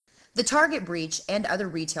The Target breach and other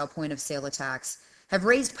retail point of sale attacks have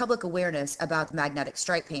raised public awareness about magnetic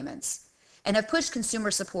stripe payments and have pushed consumer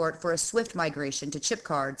support for a swift migration to chip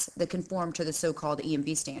cards that conform to the so-called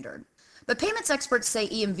EMV standard. But payments experts say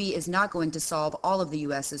EMV is not going to solve all of the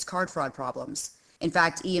US's card fraud problems. In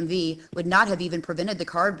fact, EMV would not have even prevented the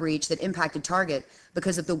card breach that impacted Target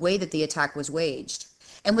because of the way that the attack was waged.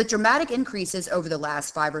 And with dramatic increases over the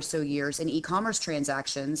last 5 or so years in e-commerce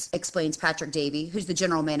transactions, explains Patrick Davey, who's the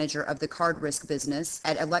general manager of the card risk business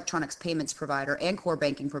at electronics payments provider and core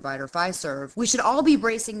banking provider Fiserv, we should all be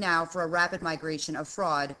bracing now for a rapid migration of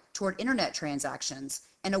fraud toward internet transactions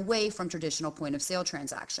and away from traditional point of sale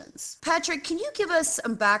transactions. Patrick, can you give us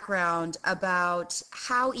some background about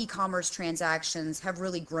how e-commerce transactions have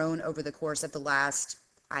really grown over the course of the last,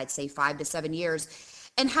 I'd say, 5 to 7 years?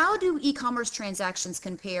 And how do e-commerce transactions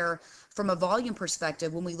compare from a volume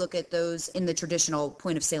perspective when we look at those in the traditional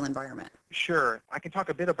point of sale environment? Sure. I can talk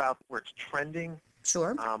a bit about where it's trending.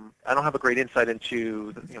 Sure. I don't have a great insight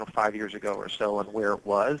into 5 years ago or so and where it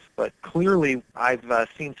was, but clearly I've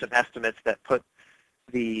seen some estimates that put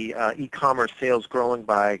the e-commerce sales growing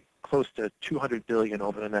by close to 200 billion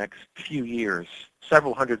over the next few years.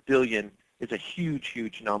 Several hundred billion is a huge,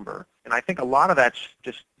 huge number. And I think a lot of that's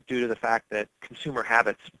just due to the fact that consumer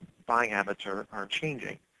habits, buying habits are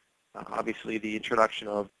changing. Obviously, the introduction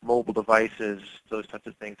of mobile devices, those types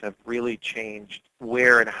of things have really changed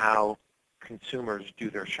where and how consumers do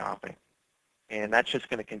their shopping. And that's just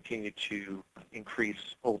going to continue to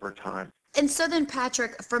increase over time. And so then,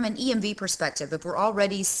 Patrick, from an EMV perspective, if we're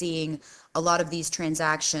already seeing a lot of these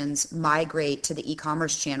transactions migrate to the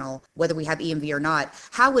e-commerce channel, whether we have EMV or not,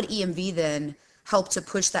 how would EMV then help to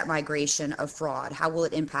push that migration of fraud? How will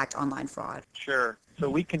it impact online fraud? Sure. So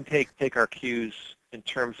we can take our cues in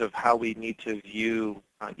terms of how we need to view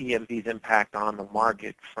EMV's impact on the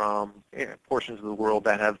market from portions of the world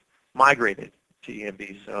that have migrated to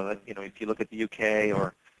EMV. So, if you look at the UK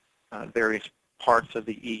or various parts of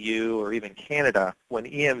the EU or even Canada, when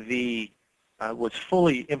EMV was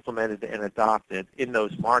fully implemented and adopted in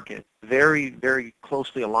those markets, very, very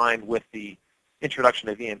closely aligned with the introduction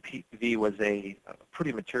of EMV was a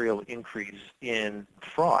pretty material increase in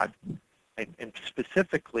fraud, and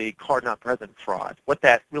specifically card-not-present fraud. What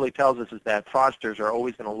that really tells us is that fraudsters are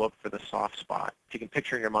always going to look for the soft spot. If you can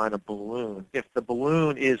picture in your mind a balloon, if the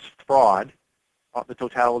balloon is fraud, the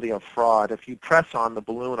totality of fraud, if you press on the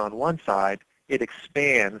balloon on one side, it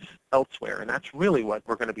expands elsewhere. And that's really what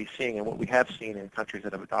we're going to be seeing and what we have seen in countries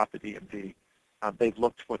that have adopted EMV. They've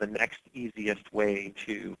looked for the next easiest way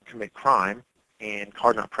to commit crime, and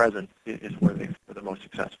card not present is where they're the most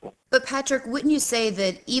successful. But Patrick, wouldn't you say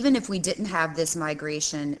that even if we didn't have this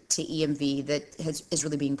migration to EMV that is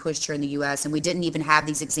really being pushed here in the U.S., and we didn't even have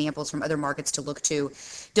these examples from other markets to look to,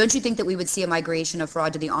 don't you think that we would see a migration of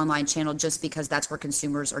fraud to the online channel just because that's where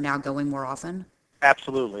consumers are now going more often?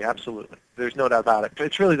 Absolutely, absolutely. There's no doubt about it.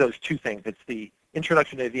 It's really those two things. It's the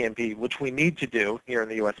introduction of EMV, which we need to do here in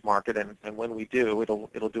the U.S. market, and when we do,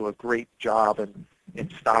 it'll do a great job in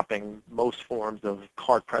stopping most forms of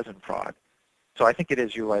card-present fraud. So I think it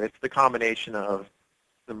is, you're right, it's the combination of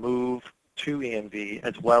the move to EMV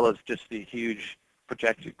as well as just the huge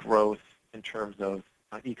projected growth in terms of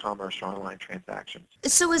e-commerce or online transactions.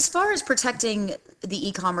 So as far as protecting the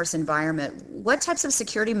e-commerce environment, what types of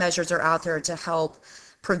security measures are out there to help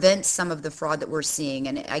prevent some of the fraud that we're seeing?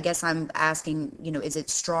 And I guess I'm asking, is it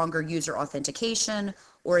stronger user authentication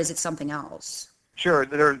or is it something else? Sure.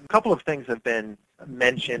 There are a couple of things that have been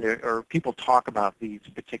mentioned, or people talk about these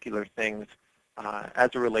particular things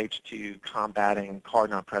as it relates to combating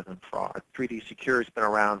card-not-present fraud. 3D Secure has been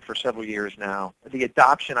around for several years now. The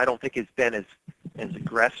adoption, I don't think, has been as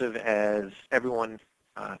aggressive as everyone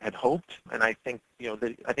had hoped, and I think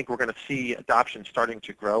I think we're going to see adoption starting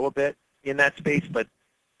to grow a bit in that space. But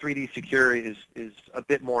 3D Secure is a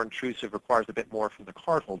bit more intrusive, requires a bit more from the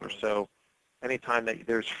cardholder. So anytime that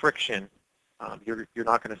there's friction, you're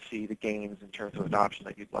not going to see the gains in terms of adoption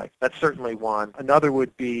that you'd like. That's certainly one. Another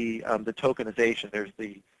would be the tokenization. There's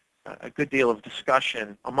a good deal of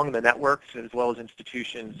discussion among the networks as well as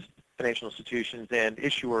institutions, financial institutions, and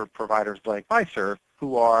issuer providers like Fiserv,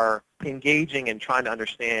 who are engaging and trying to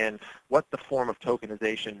understand what the form of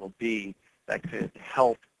tokenization will be that could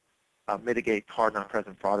help mitigate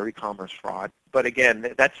card-not-present fraud or e-commerce fraud. But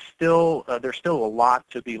again, that's still there's still a lot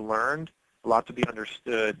to be learned, a lot to be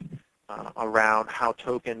understood around how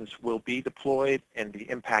tokens will be deployed and the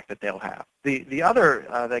impact that they'll have. The other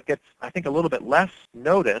that gets, I think, a little bit less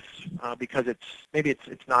notice because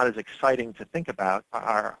it's not as exciting to think about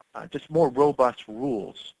are just more robust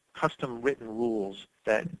rules, custom written rules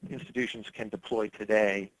that institutions can deploy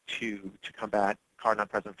today to combat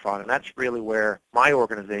card-not-present fraud, and that's really where my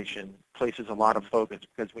organization places a lot of focus,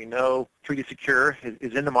 because we know 3D Secure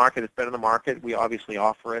is in the market, it's been in the market. We obviously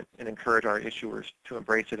offer it and encourage our issuers to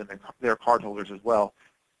embrace it and their cardholders as well.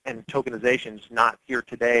 And tokenization is not here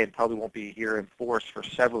today and probably won't be here in force for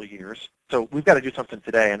several years. So we've got to do something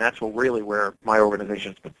today, and that's really where my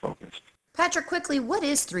organization's been focused. Patrick, quickly, what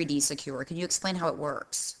is 3D Secure? Can you explain how it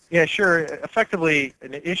works? Yeah, sure. Effectively,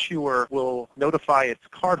 an issuer will notify its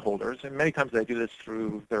cardholders, and many times they do this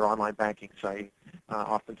through their online banking site.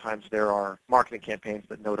 Oftentimes there are marketing campaigns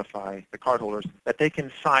that notify the cardholders that they can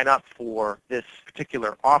sign up for this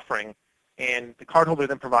particular offering, and the cardholder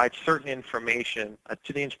then provides certain information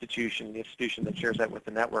to the institution then shares that with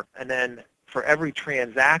the network. And then for every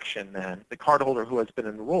transaction then, the cardholder who has been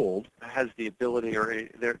enrolled has the ability, or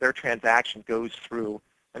their transaction goes through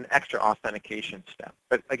an extra authentication step.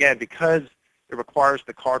 But again, because it requires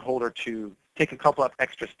the cardholder to take a couple of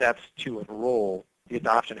extra steps to enroll, the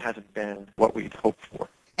adoption hasn't been what we'd hoped for.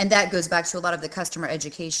 And that goes back to a lot of the customer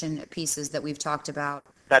education pieces that we've talked about.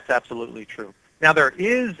 That's absolutely true. Now, there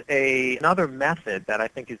is another method that I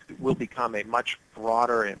think will become a much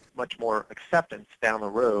broader and much more acceptance down the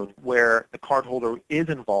road, where the cardholder is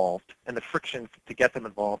involved and the friction to get them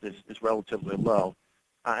involved is relatively low,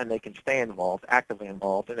 and they can stay involved, actively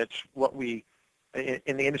involved. And it's what we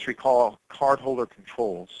in the industry call cardholder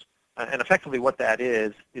controls. And effectively what that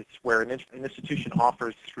is where an institution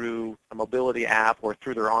offers through a mobility app or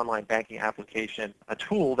through their online banking application a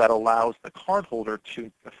tool that allows the cardholder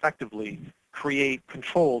to effectively create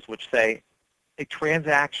controls which say a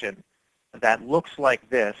transaction that looks like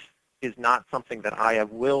this is not something that I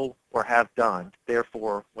will or have done.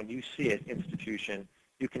 Therefore, when you see it, institution,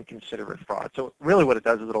 you can consider it fraud. So really what it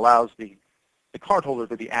does is it allows the cardholder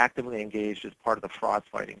to be actively engaged as part of the fraud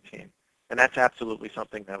fighting team. And that's absolutely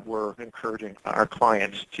something that we're encouraging our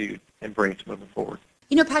clients to embrace moving forward.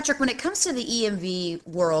 You know, Patrick, when it comes to the EMV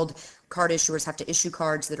world, card issuers have to issue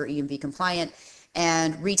cards that are EMV compliant,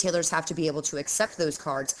 and retailers have to be able to accept those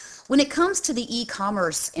cards. When it comes to the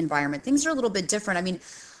e-commerce environment, things are a little bit different. I mean,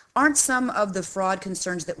 aren't some of the fraud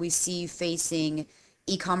concerns that we see facing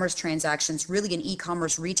e-commerce transactions really an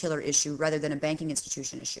e-commerce retailer issue rather than a banking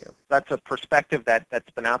institution issue? That's a perspective that's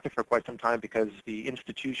been out there for quite some time, because the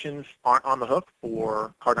institutions aren't on the hook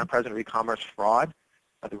for card-not-present or e-commerce fraud.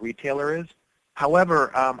 The retailer is.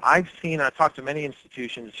 However, I've talked to many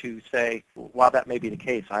institutions who say, while that may be the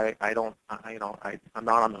case, I'm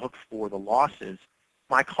not on the hook for the losses.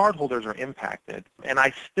 My cardholders are impacted, and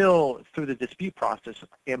I still, through the dispute process,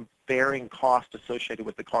 am bearing costs associated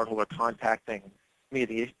with the cardholder contacting me,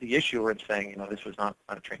 the issuer, and saying, this was not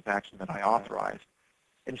a transaction that I authorized.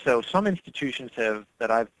 And so some institutions that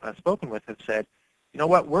I've spoken with have said, you know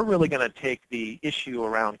what, we're really going to take the issue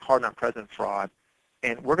around card-not-present fraud,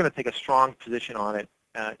 and we're going to take a strong position on it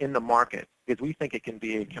in the market, because we think it can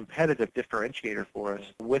be a competitive differentiator for us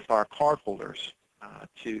with our cardholders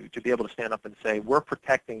to be able to stand up and say, we're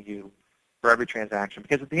protecting you for every transaction.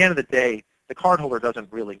 Because at the end of the day, the cardholder doesn't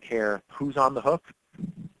really care who's on the hook.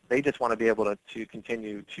 They just want to be able to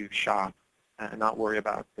continue to shop and not worry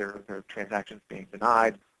about their transactions being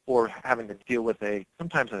denied or having to deal with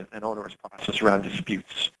sometimes an onerous process around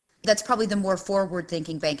disputes. That's probably the more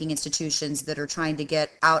forward-thinking banking institutions that are trying to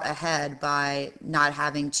get out ahead by not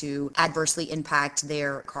having to adversely impact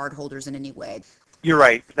their cardholders in any way. You're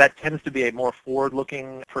right. That tends to be a more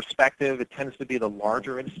forward-looking perspective. It tends to be the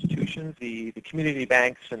larger institutions, the community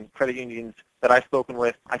banks and credit unions that I've spoken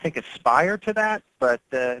with, I think aspire to that, but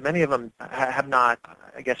many of them have not,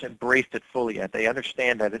 I guess, embraced it fully yet. They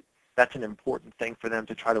understand that that's an important thing for them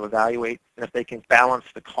to try to evaluate, and if they can balance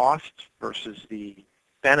the costs versus the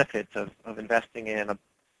benefits of investing in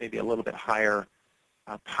maybe a little bit higher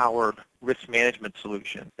powered risk management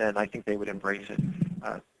solution, then I think they would embrace it.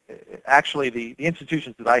 Actually, the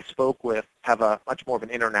institutions that I spoke with have a much more of an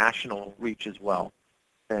international reach as well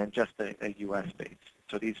than just a U.S. base.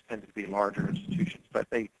 So these tend to be larger institutions, but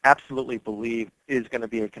they absolutely believe is going to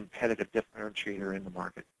be a competitive differentiator in the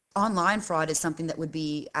market. Online fraud is something that would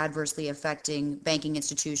be adversely affecting banking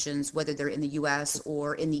institutions, whether they're in the U.S.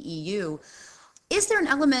 or in the EU. Is there an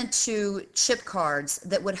element to chip cards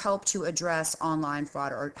that would help to address online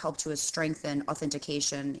fraud or help to strengthen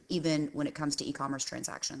authentication even when it comes to e-commerce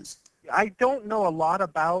transactions? I don't know a lot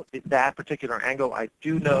about that particular angle. I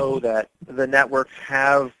do know that the networks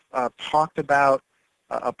have talked about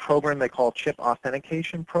a program they call Chip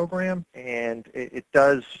Authentication Program, and it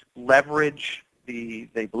does leverage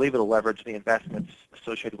they believe it'll leverage the investments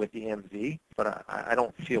associated with EMV, but I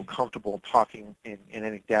don't feel comfortable talking in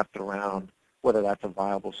any depth around whether that's a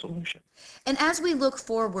viable solution. And as we look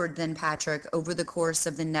forward then, Patrick, over the course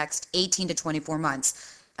of the next 18 to 24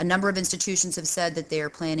 months, a number of institutions have said that they are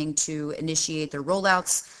planning to initiate their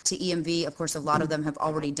rollouts to EMV. Of course, a lot of them have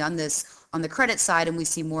already done this on the credit side, and we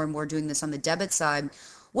see more and more doing this on the debit side.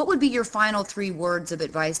 What would be your final 3 words of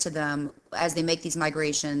advice to them as they make these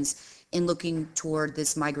migrations in looking toward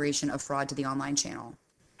this migration of fraud to the online channel?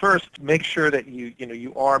 First, make sure that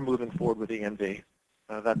you are moving forward with EMV.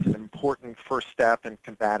 That's an important first step in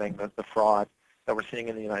combating the fraud that we're seeing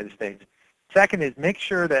in the United States. Second is make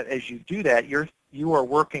sure that as you do that, you are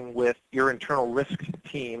working with your internal risk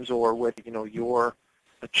teams or with your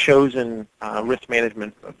chosen risk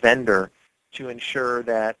management vendor to ensure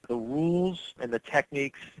that the rules and the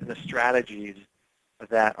techniques and the strategies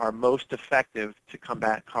that are most effective to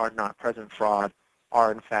combat card-not-present fraud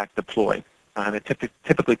are in fact deployed. And it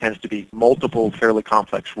typically tends to be multiple fairly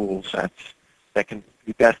complex rule sets that can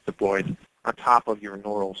be best deployed on top of your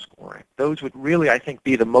neural scoring. Those would really, I think,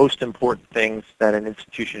 be the most important things that an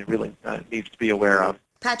institution really needs to be aware of.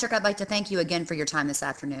 Patrick, I'd like to thank you again for your time this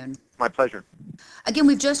afternoon. My pleasure. Again,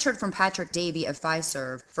 we've just heard from Patrick Davey of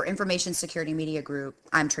Fiserv. For Information Security Media Group,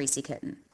 I'm Tracy Kitten.